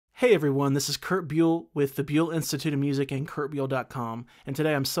Hey everyone, this is Curt Buell with the Buell Institute of Music and CurtBuell.com, and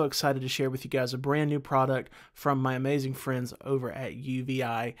today I'm so excited to share with you guys a brand new product from my amazing friends over at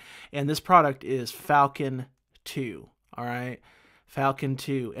UVI, and this product is Falcon 2, alright? Falcon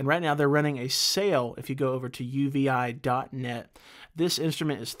 2, and right now they're running a sale if you go over to uvi.net. This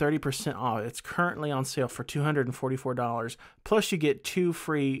instrument is 30% off. It's currently on sale for $244, plus you get 2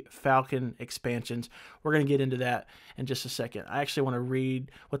 free Falcon expansions. We're going to get into that in just a second. I actually want to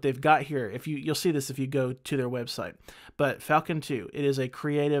read what they've got here. You'll see this if you go to their website. But Falcon 2, it is a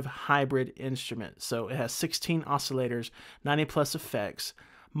creative hybrid instrument. So it has 16 oscillators, 90 plus effects,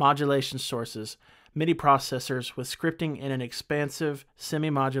 modulation sources, MIDI processors with scripting in an expansive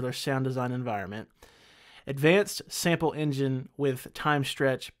semi-modular sound design environment, advanced sample engine with time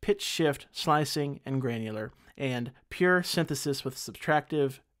stretch, pitch shift, slicing, and granular, and pure synthesis with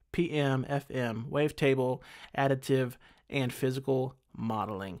subtractive, PM, FM, wavetable, additive, and physical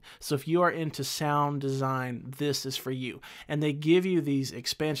modeling. So if you are into sound design, this is for you. And they give you these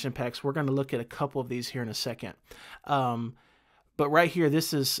expansion packs. We're going to look at a couple of these here in a second. But right here,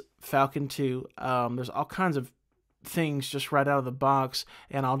 this is Falcon 2. There's all kinds of things just right out of the box,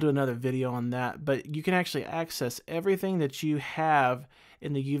 and I'll do another video on that. But you can actually access everything that you have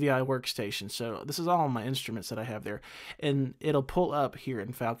in the UVI workstation. So this is all my instruments that I have there, and it'll pull up here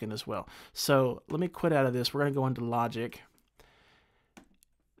in Falcon as well. So let me quit out of this. We're going to go into Logic.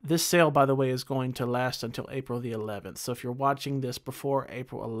 This sale, by the way, is going to last until April the 11th. So if you're watching this before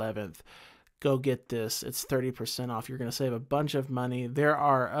April 11th, go get this. It's 30% off. You're going to save a bunch of money. There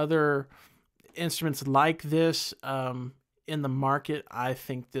are other instruments like this in the market. I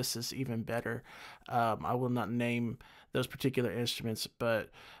think this is even better. I will not name those particular instruments, but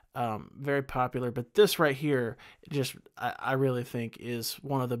very popular. But this right here, I really think is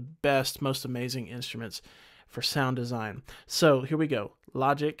one of the best, most amazing instruments for sound design. So here we go.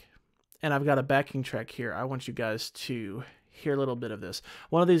 Logic, and I've got a backing track here. I want you guys to hear a little bit of this.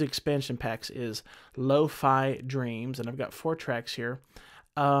 One of these expansion packs is LoFi Dreams, and I've got 4 tracks here.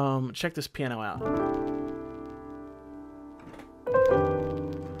 Check this piano out.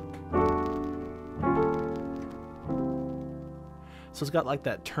 So it's got like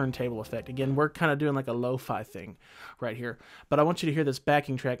that turntable effect. Again, we're kind of doing like a lo-fi thing right here. But I want you to hear this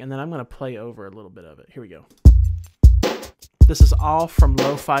backing track, and then I'm going to play over a little bit of it. Here we go. This is all from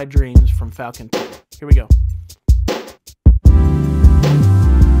LoFi Dreams from Falcon 2. Here we go.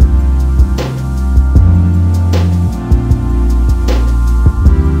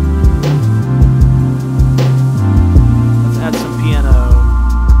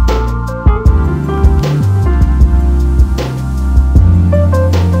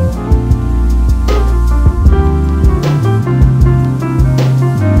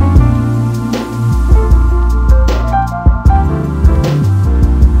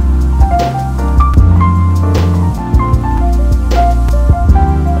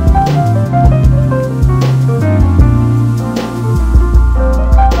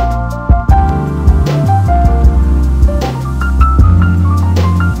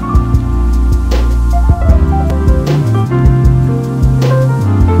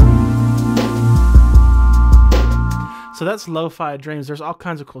 So that's LoFi Dreams. There's all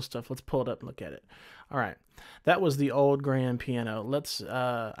kinds of cool stuff. Let's pull it up and look at it. All right. That was the old grand piano. Let's,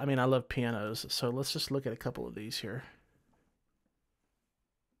 I mean, I love pianos. So let's just look at a couple of these here.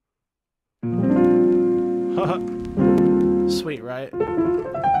 Sweet, right?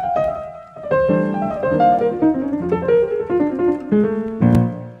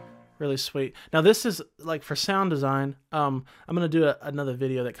 Really sweet. Now this is like for sound design. I'm going to do another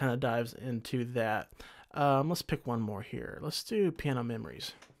video that kind of dives into that. Let's pick one more here. Let's do Piano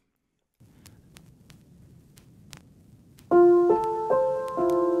Memories.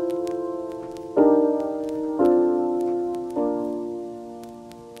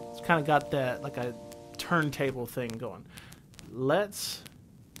 It's kind of got that like a turntable thing going. Let's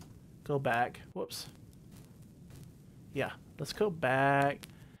go back. Whoops. Yeah, let's go back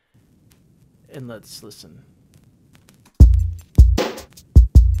and let's listen.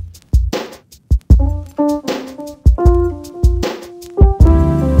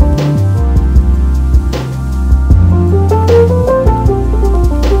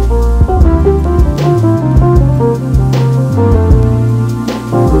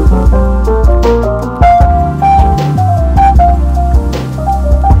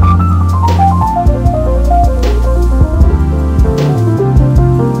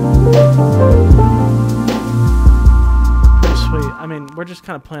 We're just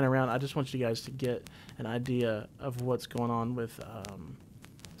kind of playing around. I just want you guys to get an idea of what's going on with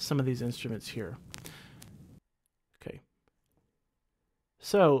some of these instruments here. Okay.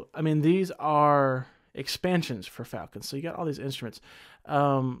 So, I mean, these are expansions for Falcon. So you got all these instruments.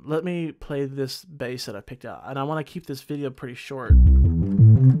 Let me play this bass that I picked out. And I want to keep this video pretty short.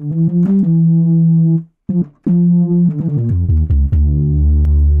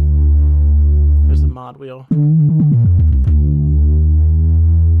 There's the mod wheel.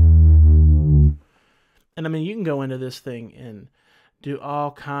 And I mean, you can go into this thing and do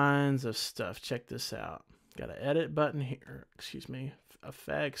all kinds of stuff. Check this out. Got an edit button here. Excuse me.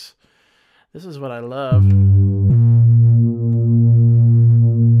 Effects. This is what I love. You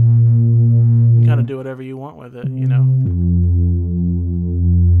kind of do whatever you want with it, you know.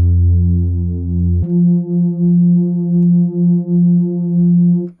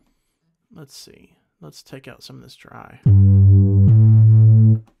 Let's see. Let's take out some of this dry.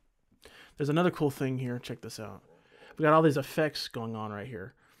 There's another cool thing here. Check this out. We got all these effects going on right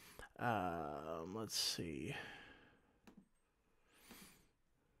here. Let's see.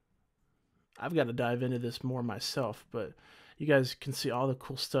 I've got to dive into this more myself, but you guys can see all the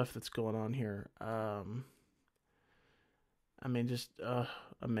cool stuff that's going on here. I mean, just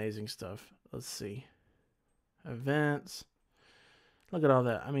amazing stuff. Let's see. Events. Look at all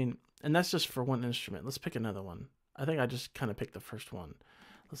that. I mean, and that's just for one instrument. Let's pick another one. I think I just kind of picked the first one.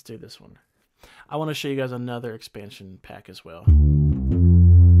 Let's do this one. I want to show you guys another expansion pack as well.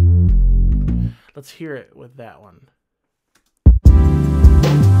 Let's hear it with that one.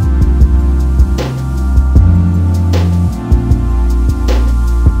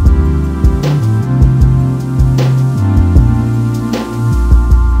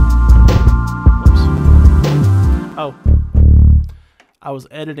 Oh, I was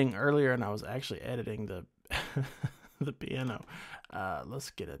editing earlier and I was actually editing the the piano. Let's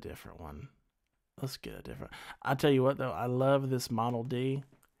get a different one. Let's get a different. I'll tell you what though, I love this Model D,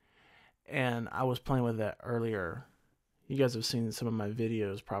 and I was playing with that earlier. You guys have seen some of my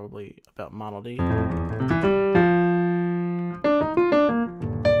videos probably about Model D.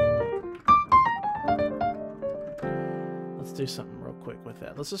 Let's do something real quick with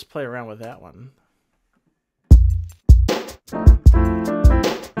that. Let's just play around with that one.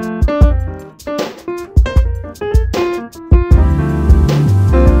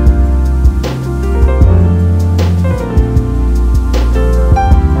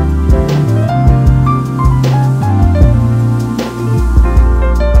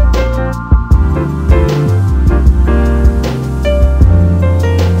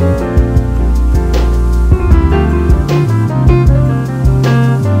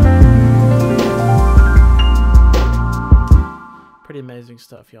 Amazing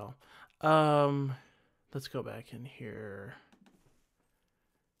stuff, y'all. Let's go back in here.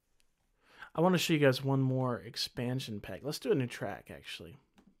 I want to show you guys one more expansion pack. Let's do a new track, actually.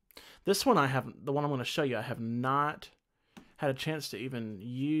 This one the one I'm going to show you, I have not had a chance to even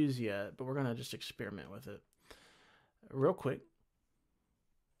use yet, but we're going to just experiment with it real quick.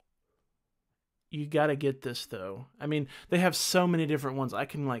 You got to get this though. I mean, they have so many different ones. I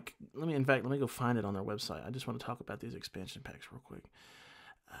can in fact, let me go find it on their website. I just want to talk about these expansion packs real quick.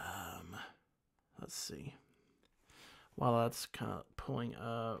 Let's see. While that's kind of pulling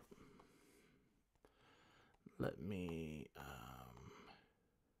up, let me,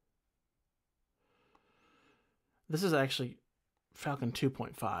 this is actually Falcon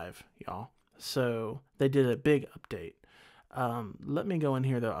 2.5, y'all. So they did a big update. Let me go in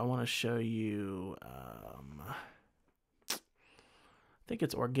here though. I want to show you, I think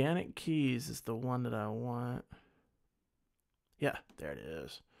it's Organic Keys is the one that I want. Yeah, there it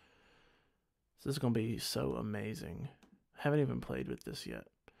is. So this is going to be so amazing. I haven't even played with this yet.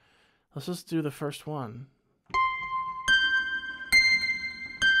 Let's just do the first one.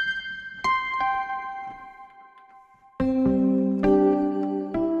 I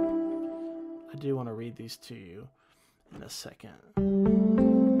do want to read these to you in a second.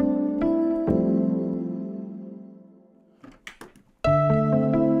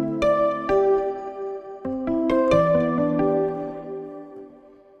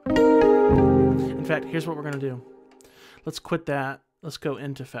 In fact, here's what we're going to do. Let's quit that. Let's go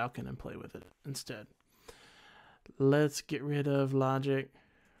into Falcon and play with it instead. Let's get rid of Logic.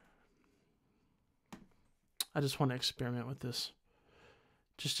 I just want to experiment with this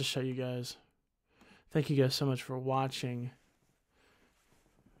just to show you guys. Thank you guys so much for watching.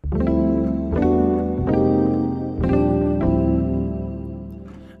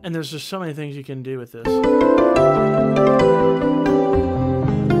 And there's just so many things you can do with this.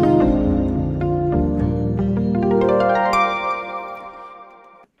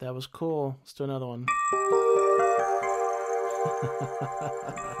 That was cool. Let's do another one.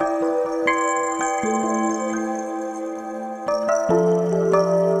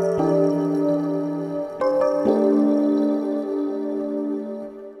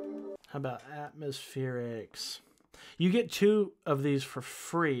 How about atmospherics? You get 2 of these for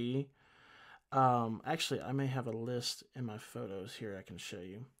free. Actually, I may have a list in my photos here I can show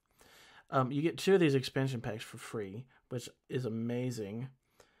you. You get 2 of these expansion packs for free, which is amazing.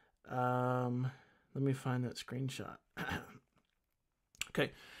 Let me find that screenshot.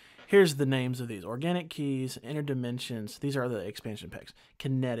 Okay, here's the names of these. Organic keys, inner dimensions. These are the expansion packs.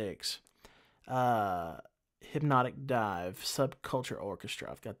 Kinetics. Hypnotic Dive, Subculture Orchestra.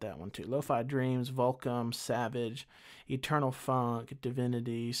 I've got that one too. LoFi Dreams, Vulcan, Savage, Eternal Funk,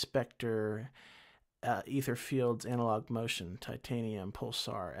 Divinity, Spectre, Ether Fields, Analog Motion, Titanium,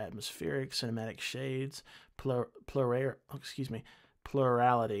 Pulsar, Atmospheric, Cinematic Shades,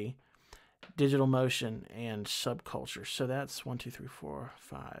 Plurality, Digital Motion, and Subculture. So that's 1, 2, 3, 4,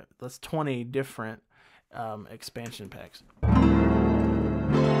 5. That's 20 different expansion packs.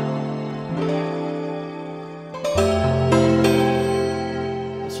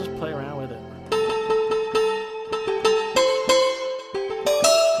 Let's just play around with it.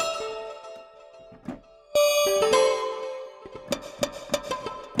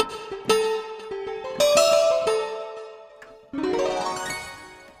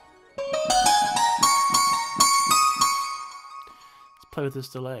 Let's play with this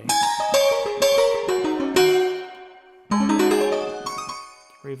delay.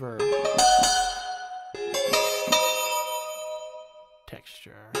 Reverb.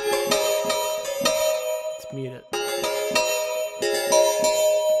 Texture. Let's mute it.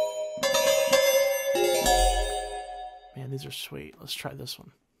 Man, these are sweet. Let's try this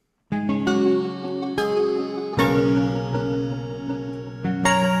one.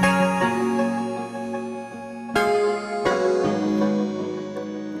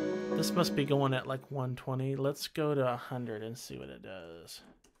 This must be going at like 120. Let's go to 100 and see what it does.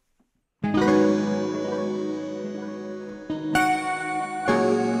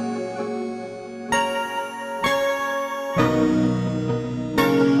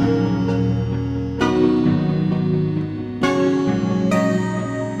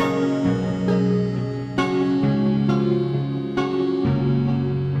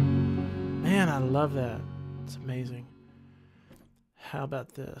 Man, I love that. It's amazing. How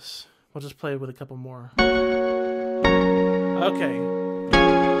about this? We'll just play with a couple more. Okay.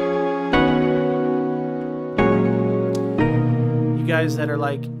 You guys that are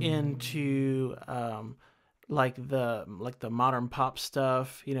like into like the modern pop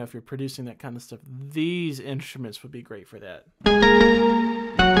stuff, you know, if you're producing that kind of stuff, these instruments would be great for that.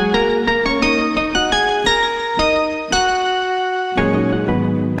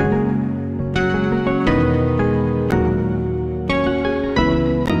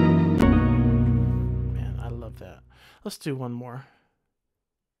 Let's do one more.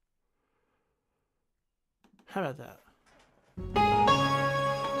 How about that?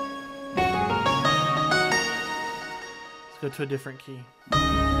 Let's go to a different key.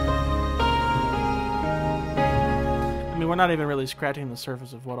 I mean, we're not even really scratching the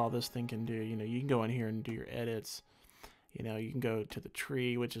surface of what all this thing can do. You know, you can go in here and do your edits. You know, you can go to the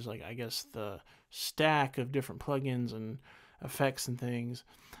tree, which is like, I guess, the stack of different plugins and effects and things.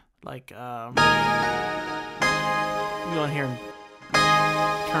 Like, you go in here and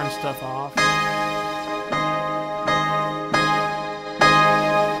turn stuff off.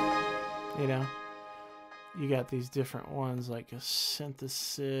 You know, you got these different ones like a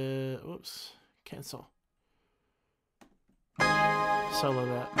synthesis. Whoops, cancel. Solo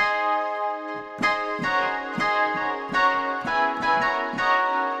that.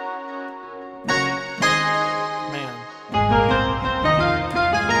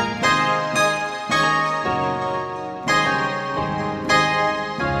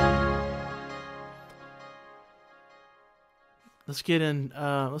 Let's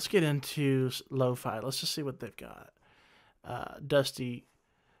get into lo-fi. Let's just see what they've got. Dusty,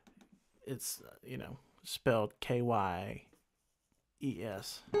 it's you know, spelled K-Y-E-S.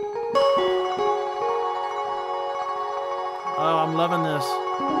 Oh, I'm loving this.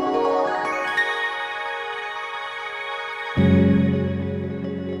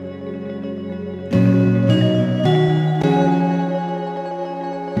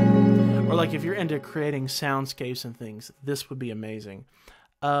 Like if you're into creating soundscapes and things, this would be amazing.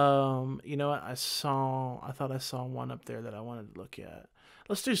 You know what? I thought I saw one up there that I wanted to look at.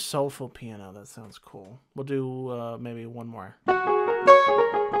 Let's do soulful piano. That sounds cool. We'll do maybe one more.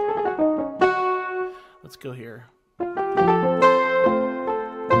 Let's go here.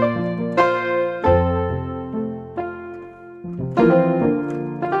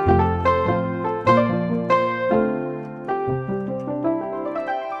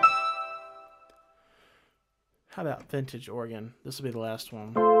 How about vintage organ? This will be the last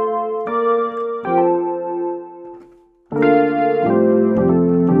one.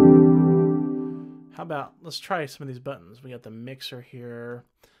 How about, let's try some of these buttons. We got the mixer here.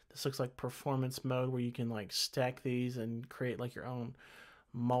 This looks like performance mode where you can like stack these and create like your own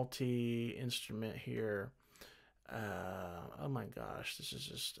multi-instrument here. Oh my gosh, this is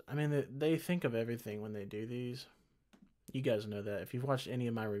just, I mean, they think of everything when they do these. You guys know that. If you've watched any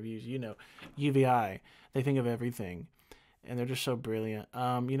of my reviews, you know, UVI, they think of everything. And they're just so brilliant.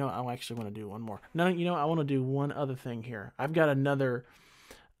 You know, I actually want to do one more. No, you know, I want to do one other thing here. I've got another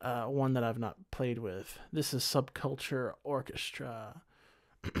one that I've not played with. This is Subculture Orchestra.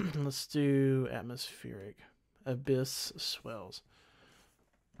 Let's do atmospheric. Abyss swells.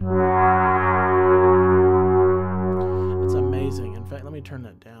 It's amazing. In fact, let me turn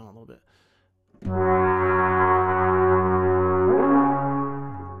that down a little bit.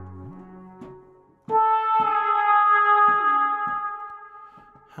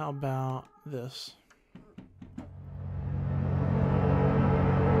 How about this?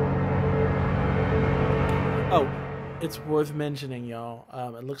 Oh, it's worth mentioning, y'all.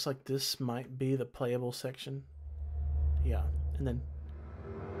 It looks like this might be the playable section. Yeah, and then,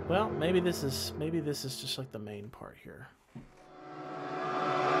 well, maybe this is just like the main part here.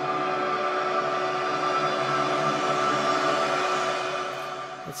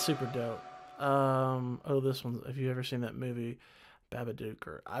 That's super dope. Oh, this one. Have you ever seen that movie, Babadook?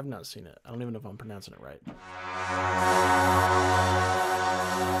 Or I've not seen it. I don't even know if I'm pronouncing it right.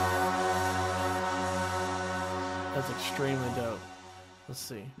 That's extremely dope. Let's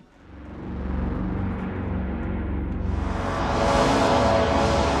see.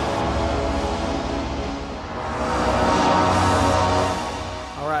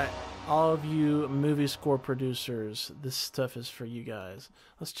 All right, all of you movie score producers, this stuff is for you guys.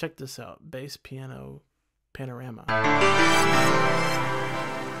 Let's check this out. Bass piano panorama.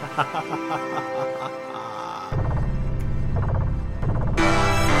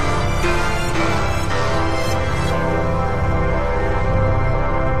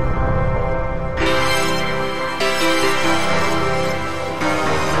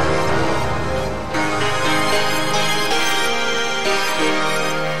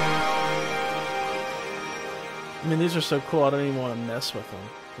 I mean, these are so cool, I don't even want to mess with them,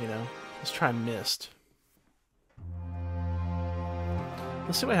 you know? Let's try Mist.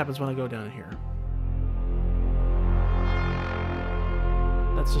 Let's see what happens when I go down here.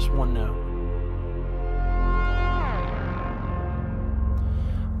 That's just one note.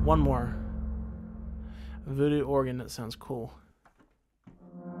 One more. Voodoo organ, that sounds cool.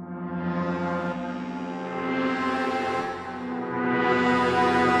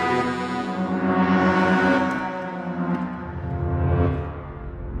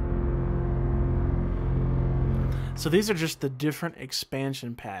 So these are just the different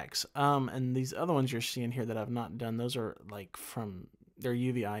expansion packs. And these other ones you're seeing here that I've not done, those are like from their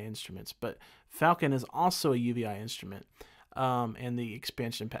UVI instruments. But Falcon is also a UVI instrument. And the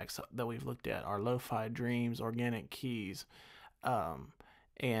expansion packs that we've looked at are LoFi Dreams, Organic Keys,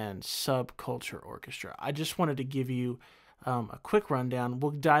 and Subculture Orchestra. I just wanted to give you a quick rundown.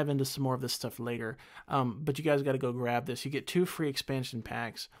 We'll dive into some more of this stuff later. But you guys got to go grab this. You get 2 free expansion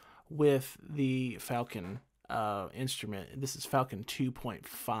packs with the Falcon instrument. This is Falcon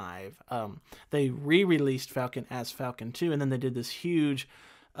 2.5. They re-released Falcon as Falcon 2, and then they did this huge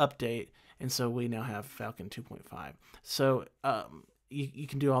update, and so we now have Falcon 2.5. So you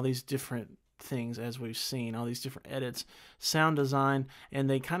can do all these different things, as we've seen, all these different edits, sound design, and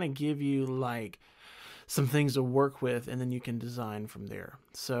they kind of give you like some things to work with, and then you can design from there.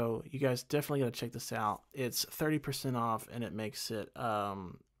 So you guys definitely got to check this out. It's 30% off, and it makes it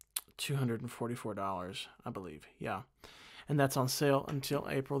 $244, I believe. Yeah. And that's on sale until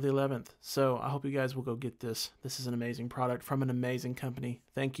April the 11th. So I hope you guys will go get this. This is an amazing product from an amazing company.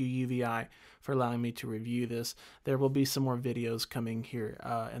 Thank you, UVI, for allowing me to review this. There will be some more videos coming here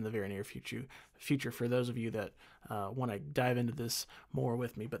in the very near future for those of you that want to dive into this more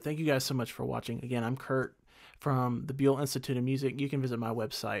with me. But thank you guys so much for watching. Again, I'm Curt from the Buell Institute of Music. You can visit my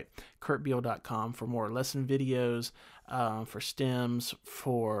website, curtbuell.com, for more lesson videos, for stems,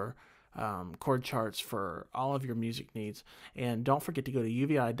 for chord charts, for all of your music needs. And don't forget to go to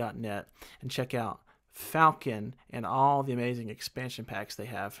uvi.net and check out Falcon and all the amazing expansion packs they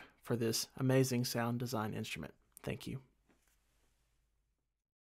have for this amazing sound design instrument. Thank you.